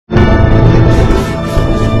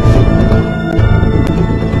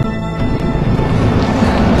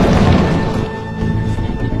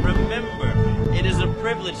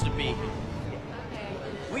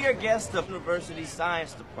university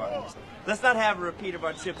science departments. Let's not have a repeat of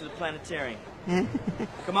our trip to the planetarium.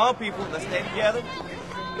 Come on, people, let's stay together.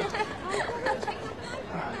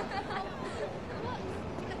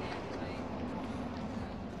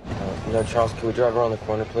 Charles, can we drive around the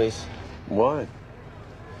corner, please? Why?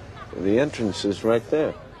 The entrance is right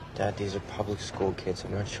there. Dad, these are public school kids.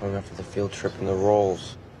 I'm not showing up for the field trip and the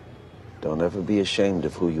rolls. Don't ever be ashamed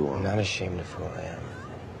of who you are. I'm not ashamed of who I am.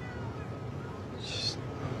 Just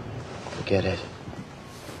forget it.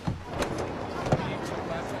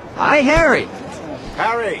 Hi, Harry.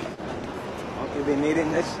 Harry! Won't you be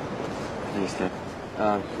needing this? Thanks, Dad.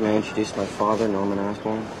 May I introduce my father, Norman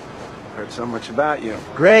Osborn? Heard so much about you.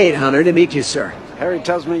 Great, Hunter, to meet you, sir. Harry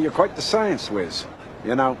tells me you're quite the science whiz.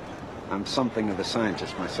 You know, I'm something of a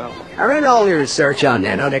scientist myself. I read all your research on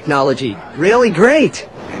nanotechnology. Really great.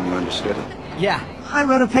 And you understood it? Yeah, I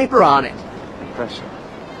wrote a paper on it. Impressive.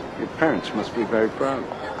 Your parents must be very proud.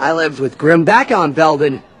 I lived with Grim back on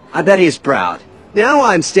Belden. I bet he's proud. Now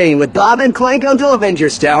I'm staying with Bob and Clank until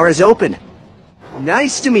Avengers Tower is open.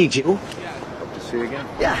 Nice to meet you. Hope to see you again.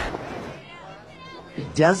 Yeah.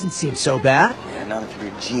 It doesn't seem so bad. Yeah, now that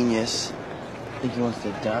you're a genius, I think he wants to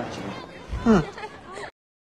adopt you. Huh.